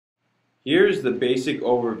Here's the basic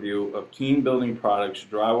overview of Keene Building Products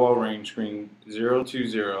Drywall Rainscreen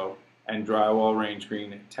 020 and Drywall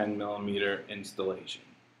Rainscreen 10mm installation.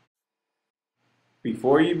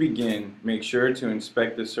 Before you begin, make sure to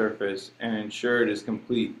inspect the surface and ensure it is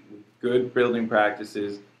complete with good building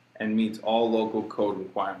practices and meets all local code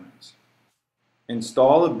requirements.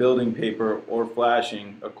 Install the building paper or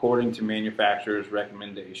flashing according to manufacturer's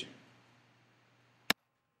recommendation.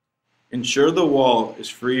 Ensure the wall is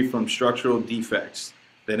free from structural defects,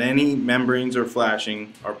 that any membranes or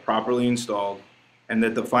flashing are properly installed, and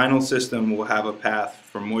that the final system will have a path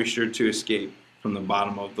for moisture to escape from the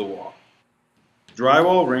bottom of the wall.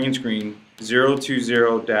 Drywall Rainscreen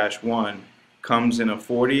 020-1 comes in a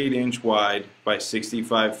 48-inch wide by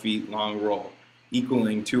 65 feet long roll,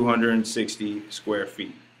 equaling 260 square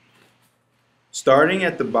feet. Starting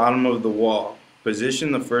at the bottom of the wall,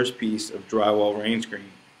 position the first piece of drywall rainscreen,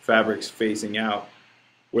 fabrics facing out,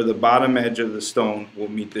 where the bottom edge of the stone will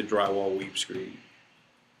meet the drywall weep screen.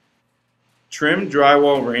 Trim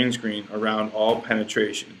drywall rainscreen around all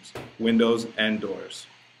penetrations, windows and doors.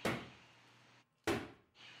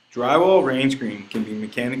 Drywall rainscreen can be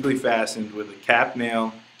mechanically fastened with a cap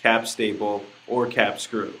nail, cap staple, or cap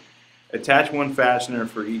screw. Attach one fastener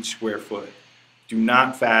for each square foot. Do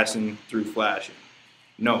not fasten through flashing.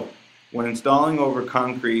 Note: when installing over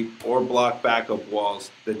concrete or block backup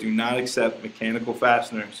walls that do not accept mechanical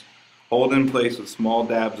fasteners, hold in place with small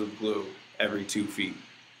dabs of glue every 2 feet.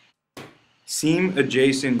 Seam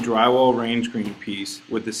adjacent drywall rainscreen piece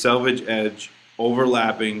with the selvage edge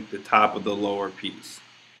overlapping the top of the lower piece.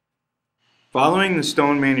 Following the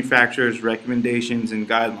stone manufacturer's recommendations and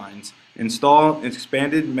guidelines, install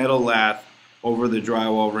expanded metal lath over the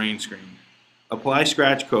drywall rainscreen. Apply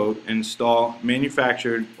scratch coat and install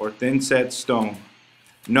manufactured or thin-set stone.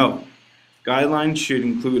 Note: guidelines should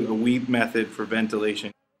include a weep method for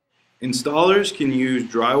ventilation. Installers can use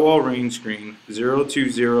Drywall Rainscreen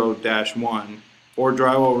 020-1 or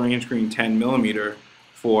Drywall Rainscreen 10mm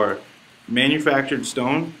for manufactured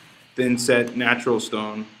stone, thin-set natural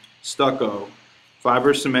stone, stucco,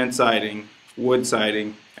 fiber cement siding, wood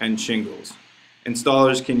siding, and shingles.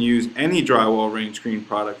 Installers can use any drywall rainscreen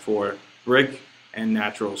product for brick and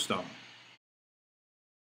natural stone.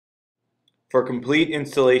 For complete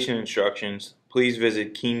installation instructions, please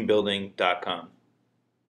visit keenebuilding.com.